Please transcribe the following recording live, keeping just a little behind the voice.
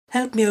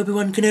Help me,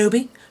 Obi-Wan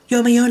Kenobi.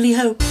 You're my only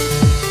hope.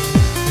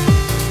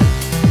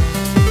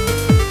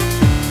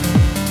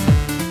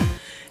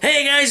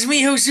 Hey guys,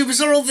 me, host Super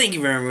Sorrel. Thank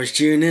you very much for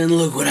tuning in.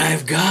 Look what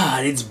I've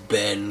got. It's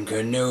Ben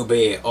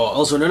Kenobi, or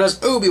also known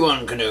as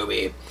Obi-Wan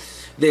Kenobi.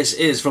 This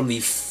is from the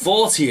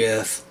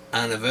 40th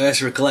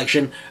anniversary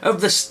collection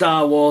of the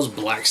Star Wars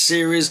Black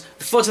Series.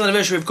 The 40th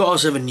anniversary, of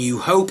course, of A New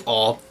Hope,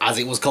 or as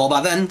it was called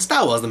back then,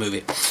 Star Wars the movie.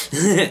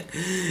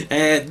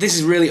 This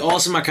is really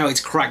awesome. I can't wait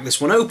to crack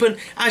this one open.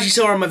 As you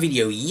saw in my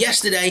video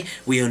yesterday,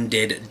 we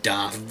undid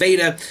Darth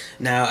Vader.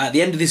 Now, at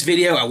the end of this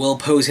video, I will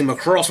pose him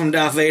across from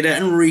Darth Vader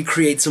and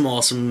recreate some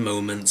awesome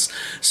moments.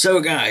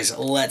 So guys,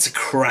 let's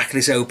crack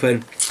this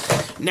open.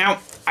 Now,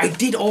 I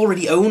did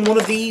already own one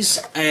of these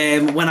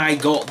when I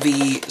got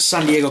the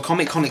San Diego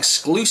Comic-Con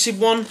exclusive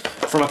one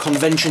from a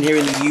convention here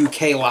in the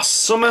UK last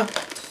summer.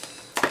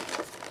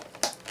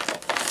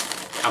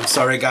 I'm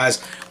sorry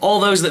guys, all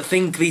those that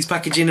think these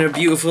packaging are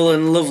beautiful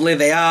and lovely,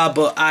 they are,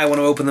 but I want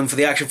to open them for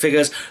the action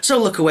figures,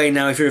 so look away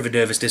now if you're of a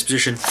nervous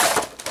disposition.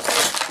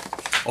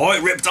 Oh,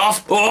 it ripped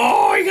off!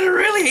 Oh, you're gonna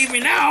really hate me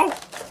now!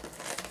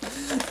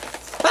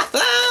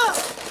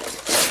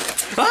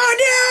 Oh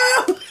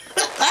no!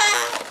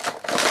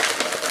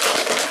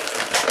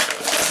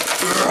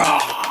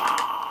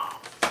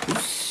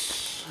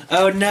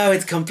 Oh no,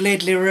 it's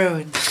completely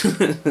ruined.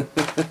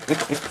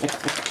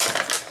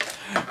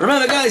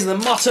 Remember guys, the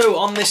motto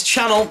on this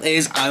channel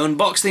is I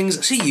unbox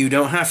things so you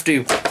don't have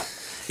to.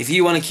 If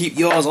you want to keep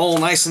yours all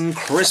nice and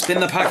crisp in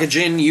the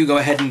packaging, you go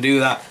ahead and do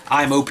that.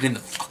 I'm opening the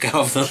fuck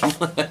out of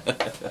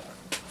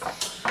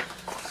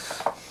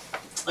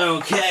them.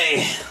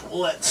 Okay,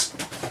 let's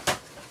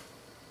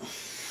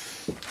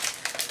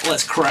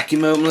crack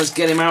him open, let's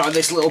get him out of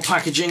this little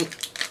packaging.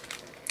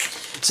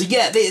 So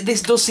yeah,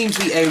 this does seem to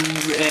be a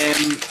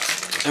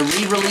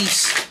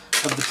re-release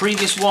of the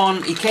previous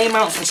one. He came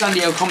out from San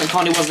Diego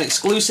Comic-Con, it wasn't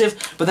exclusive,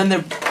 but then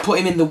they put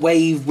him in the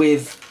wave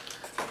with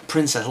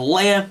Princess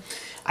Leia.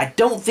 I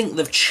don't think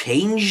they've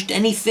changed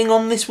anything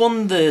on this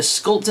one. The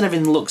sculpt and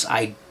everything looks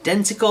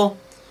identical.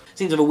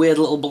 Seems to have a weird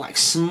little black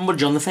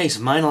smudge on the face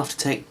of mine. I'll have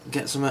to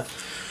get some to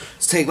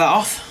take that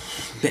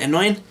off. A bit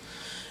annoying.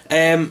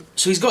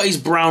 So he's got his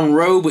brown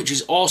robe, which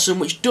is awesome,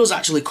 which does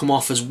actually come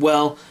off as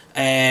well.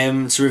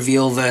 To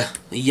reveal the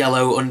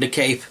yellow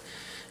undercape,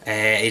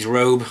 his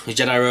robe, his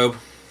Jedi robe.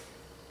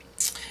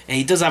 And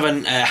he does have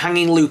a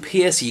hanging loop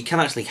here, so you can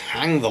actually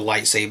hang the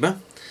lightsaber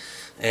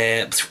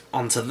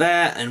onto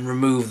there and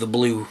remove the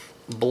blue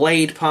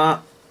blade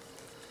part.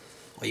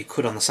 Or you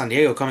could on the San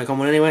Diego Comic-Con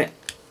one anyway.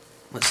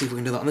 Let's see if we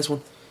can do that on this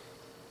one.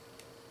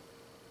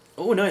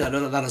 Oh no, that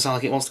doesn't sound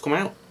like it wants to come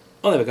out.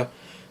 Oh, there we go.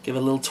 Give it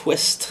a little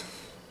twist.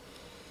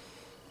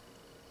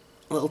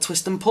 A little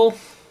twist and pull.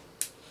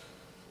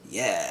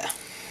 Yeah.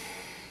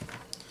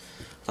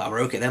 Thought I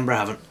broke it then, but I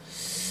haven't.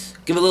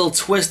 Give it a little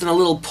twist and a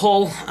little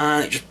pull,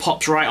 and it just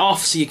pops right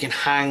off, so you can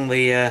hang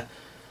the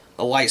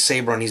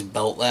lightsaber on his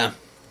belt there.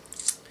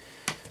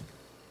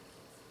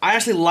 I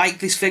actually like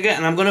this figure,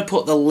 and I'm going to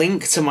put the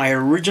link to my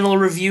original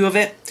review of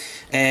it.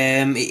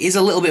 It is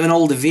a little bit of an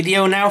older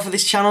video now for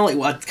this channel.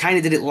 I kind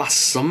of did it last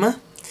summer.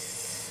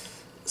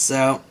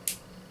 So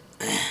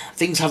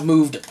things have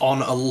moved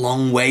on a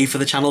long way for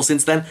the channel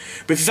since then.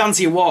 But if you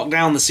fancy a walk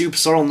down the Super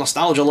Sorrel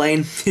nostalgia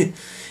lane,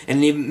 and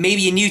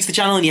maybe you're new to the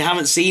channel and you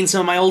haven't seen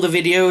some of my older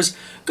videos,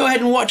 go ahead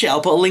and watch it.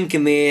 I'll put a link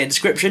in the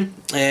description,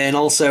 and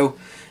also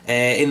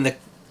at the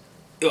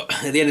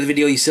end of the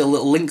video you see a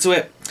little link to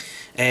it.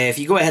 If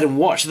you go ahead and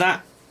watch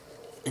that,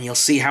 and you'll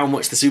see how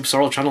much the Super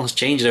Sorrel channel has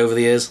changed over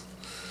the years.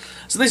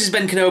 So this is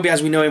Ben Kenobi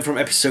as we know him from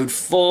episode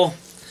 4,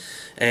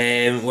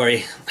 where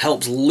he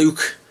helps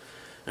Luke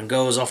and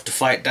goes off to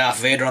fight Darth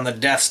Vader on the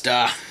Death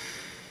Star,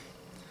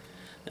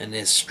 and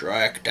is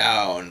struck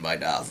down by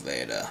Darth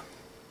Vader.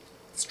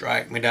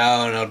 Strike me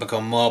down and I'll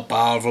become more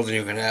powerful than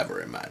you can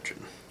ever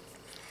imagine.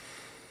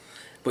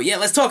 But yeah,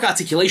 let's talk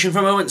articulation for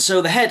a moment.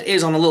 So the head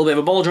is on a little bit of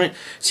a ball joint,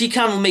 so you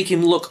can make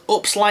him look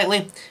up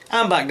slightly,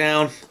 and back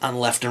down, and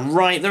left and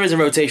right. There is a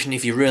rotation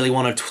if you really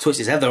want to twist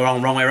his head the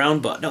wrong way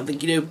around, but I don't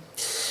think you do.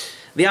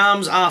 The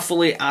arms are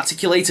fully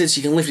articulated, so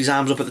you can lift his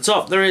arms up at the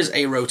top. There is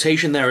a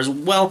rotation there as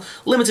well,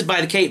 limited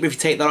by the cape, but if you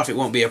take that off it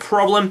won't be a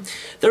problem.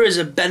 There is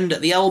a bend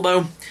at the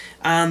elbow,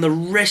 and the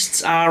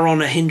wrists are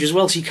on a hinge as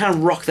well, so you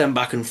can rock them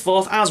back and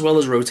forth, as well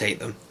as rotate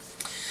them.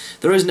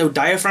 There is no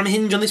diaphragm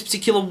hinge on this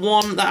particular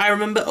one that I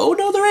remember. Oh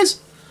no, there is!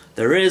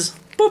 There is.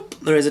 Boop!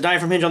 There is a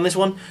diaphragm hinge on this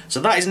one, so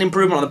that is an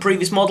improvement on the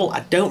previous model. I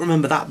don't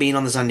remember that being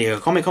on the San Diego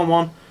Comic-Con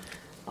one,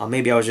 or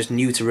maybe I was just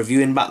new to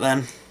reviewing back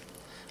then,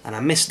 and I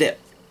missed it.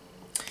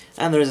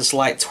 And there is a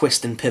slight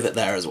twist and pivot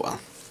there as well.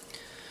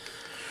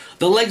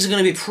 The legs are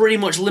going to be pretty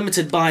much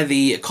limited by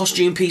the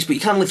costume piece, but you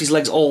can lift his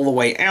legs all the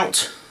way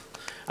out.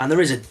 And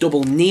there is a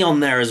double knee on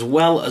there as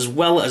well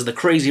as the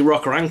crazy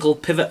rocker ankle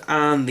pivot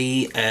and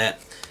the a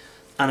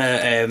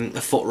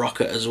foot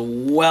rocker as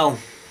well.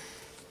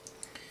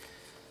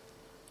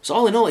 So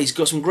all in all, he's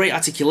got some great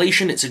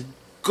articulation. It's a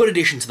good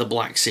addition to the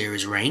Black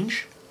Series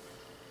range.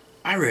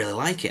 I really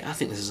like it. I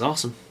think this is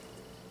awesome.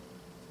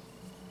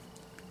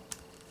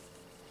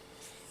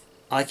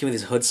 I like him with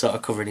his hood sort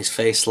of covering his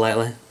face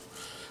slightly,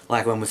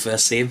 like when we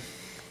first see him.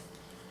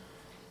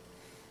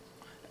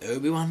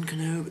 Obi-Wan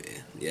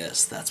Kenobi.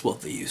 Yes, that's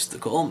what they used to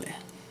call me.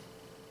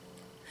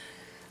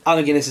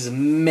 Alec Guinness is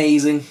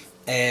amazing.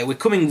 We're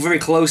coming very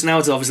close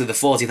now to obviously the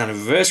 40th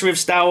anniversary of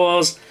Star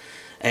Wars.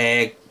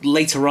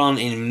 Later on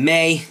in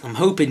May, I'm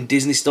hoping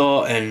Disney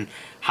Store and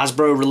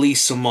Hasbro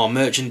release some more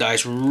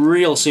merchandise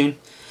real soon.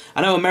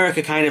 I know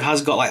America kind of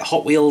has got like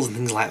Hot Wheels and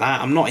things like that.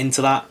 I'm not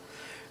into that.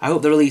 I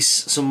hope they release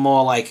some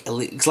more like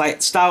Elite, it's like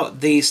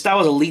the Star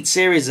Wars Elite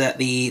series at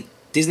the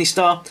Disney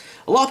Store.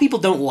 A lot of people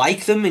don't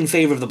like them in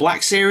favour of the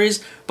Black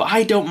series, but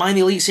I don't mind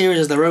the Elite series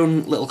as their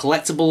own little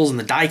collectibles and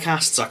the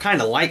die-casts, so I kind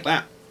of like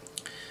that.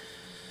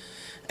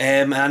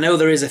 And I know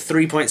there is a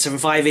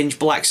 3.75 inch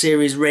Black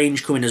series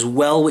range coming as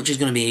well, which is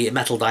going to be a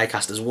metal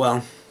die-cast as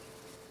well.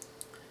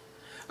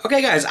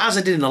 Okay guys, as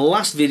I did in the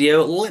last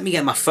video, let me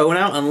get my phone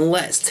out and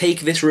let's take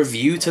this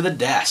review to the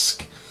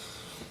desk.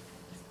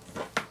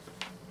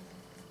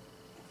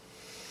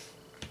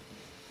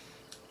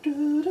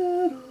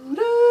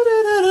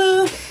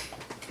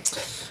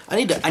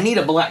 I need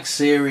a Black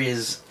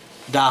Series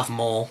Darth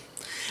Maul.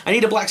 I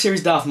need a Black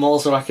Series Darth Maul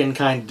so I can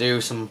kind of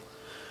do some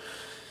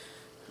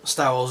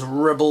Star Wars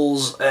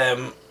Rebels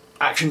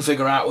action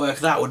figure artwork.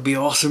 That would be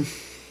awesome,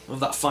 with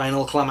that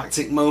final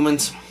climactic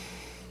moment.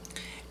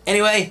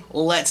 Anyway,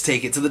 let's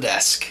take it to the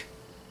desk.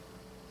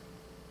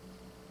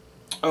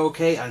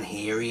 Okay, and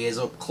here he is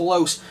up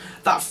close.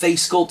 That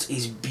face sculpt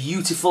is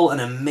beautiful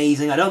and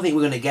amazing. I don't think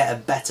we're going to get a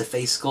better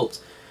face sculpt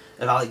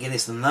of Alec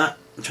Guinness than that.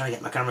 I'm trying to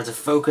get my camera to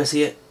focus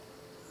here.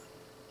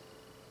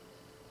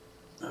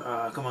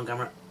 Come on,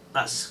 camera.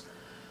 That's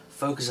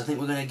focus. I think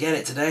we're going to get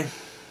it today.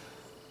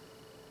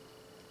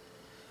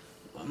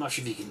 I'm not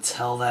sure if you can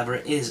tell there,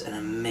 but it is an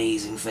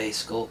amazing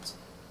face sculpt.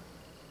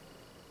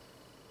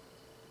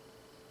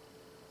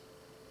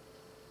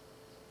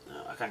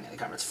 I can't get the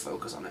camera to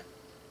focus on it.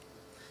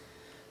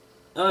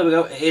 Oh, there we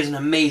go. It is an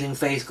amazing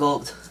face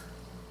sculpt.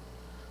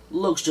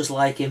 Looks just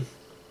like him.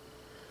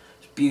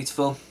 It's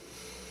beautiful.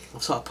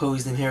 I've sort of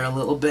posed him here a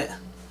little bit.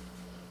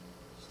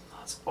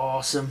 That's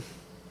awesome.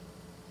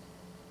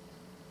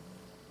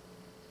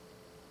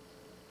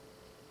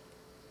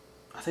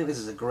 I think this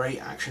is a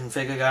great action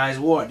figure, guys.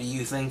 What do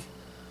you think?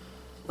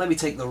 Let me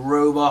take the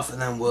robe off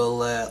and then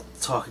we'll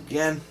talk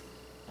again.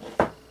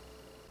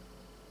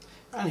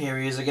 And here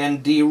he is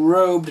again,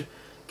 derobed.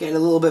 Getting a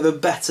little bit of a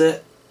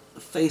better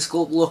face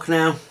sculpt look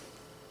now.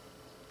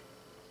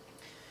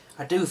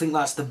 I do think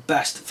that's the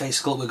best face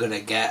sculpt we're going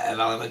to get of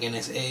Alec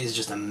Guinness. It is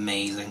just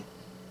amazing.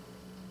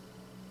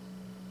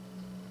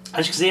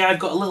 As you can see, I've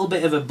got a little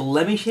bit of a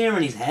blemish here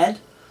on his head.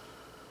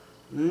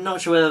 Not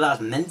sure whether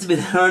that's meant to be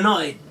there or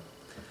not. It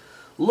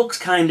looks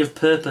kind of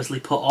purposely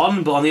put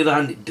on, but on the other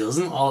hand it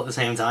doesn't all at the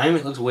same time.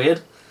 It looks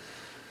weird.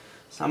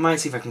 So I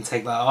might see if I can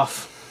take that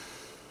off.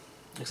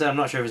 Like I said, I'm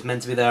not sure if it's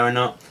meant to be there or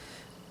not.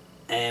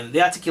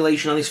 The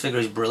articulation on this figure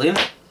is brilliant.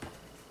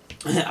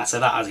 I say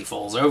that as he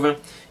falls over.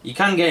 You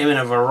can get him in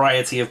a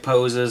variety of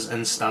poses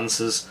and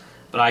stances,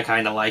 but I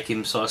kind of like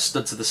him sort of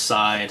stood to the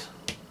side.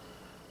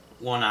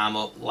 One arm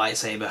up,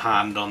 lightsaber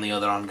hand on the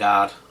other on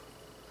guard.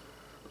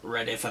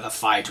 Ready for the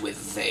fight with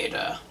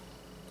Vader,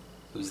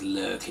 who's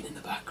lurking in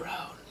the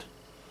background.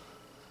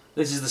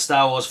 This is the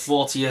Star Wars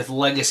 40th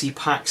Legacy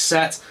Pack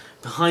set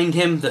behind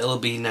him that it'll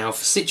be now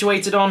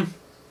situated on.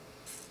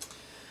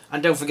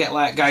 And don't forget,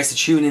 guys, to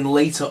tune in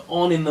later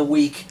on in the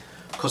week,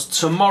 because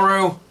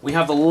tomorrow we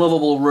have the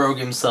lovable rogue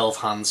himself,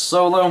 Han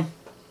Solo.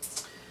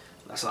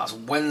 So that's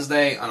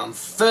Wednesday, and on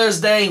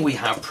Thursday we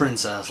have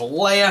Princess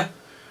Leia,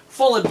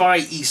 followed by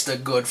Easter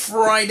Good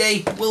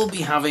Friday. We'll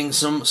be having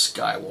some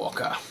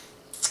Skywalker.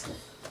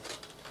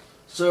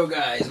 So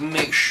guys,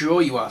 make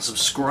sure you are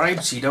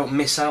subscribed so you don't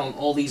miss out on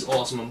all these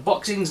awesome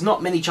unboxings.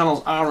 Not many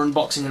channels are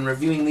unboxing and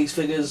reviewing these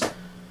figures,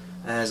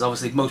 as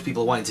obviously most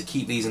people are wanting to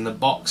keep these in the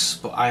box,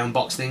 but I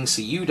unbox things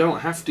so you don't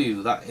have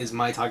to. That is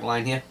my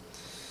tagline here.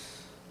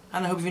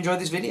 And I hope you've enjoyed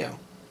this video.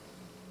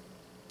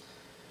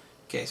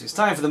 Okay, so it's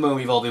time for the moment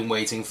you've all been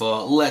waiting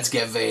for. Let's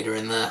get Vader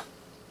in there.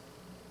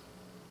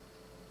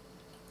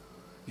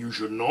 You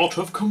should not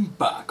have come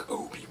back,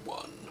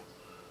 Obi-Wan.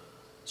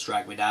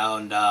 Strike me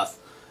down, Darth,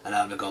 and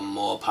I've become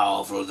more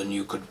powerful than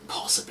you could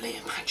possibly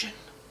imagine.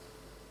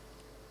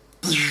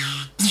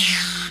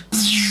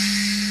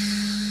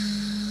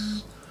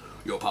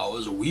 Your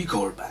powers are weak,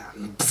 old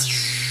man.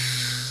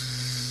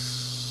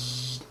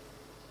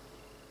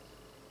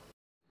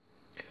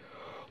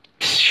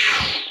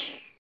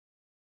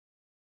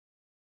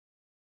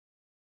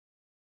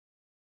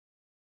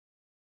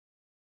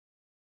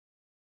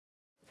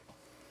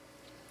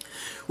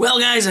 Well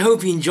guys, I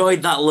hope you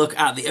enjoyed that look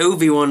at the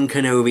Obi-Wan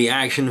Kenobi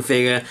action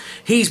figure.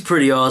 He's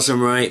pretty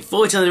awesome, right?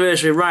 40th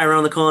anniversary right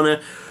around the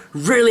corner.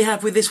 Really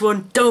happy with this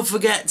one. Don't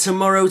forget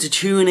tomorrow to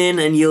tune in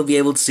and you'll be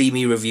able to see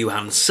me review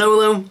Han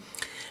Solo.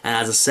 And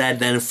as I said,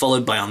 then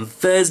followed by on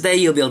Thursday,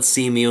 you'll be able to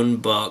see me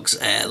unbox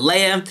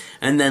Leia,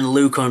 and then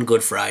Luke on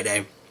Good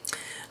Friday.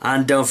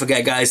 And don't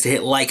forget guys to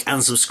hit like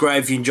and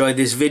subscribe if you enjoyed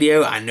this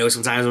video. I know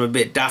sometimes I'm a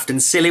bit daft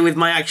and silly with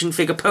my action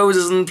figure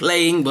poses and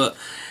playing, but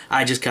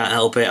I just can't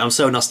help it. I'm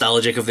so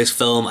nostalgic of this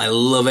film. I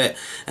love it,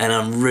 and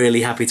I'm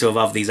really happy to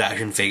have these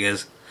action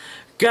figures.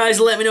 Guys,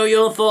 let me know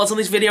your thoughts on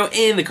this video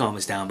in the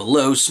comments down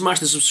below. Smash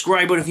the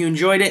subscribe button if you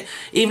enjoyed it.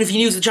 Even if you're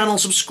new to the channel,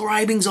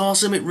 subscribing's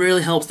awesome. It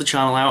really helps the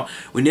channel out.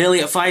 We're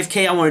nearly at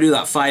 5k. I want to do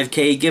that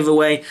 5k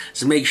giveaway,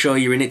 so make sure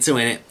you're in it to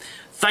win it.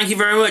 Thank you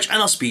very much, and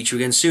I'll speak to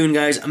you again soon,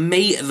 guys.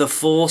 May the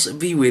Force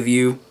be with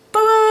you.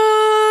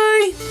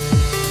 Bye-bye!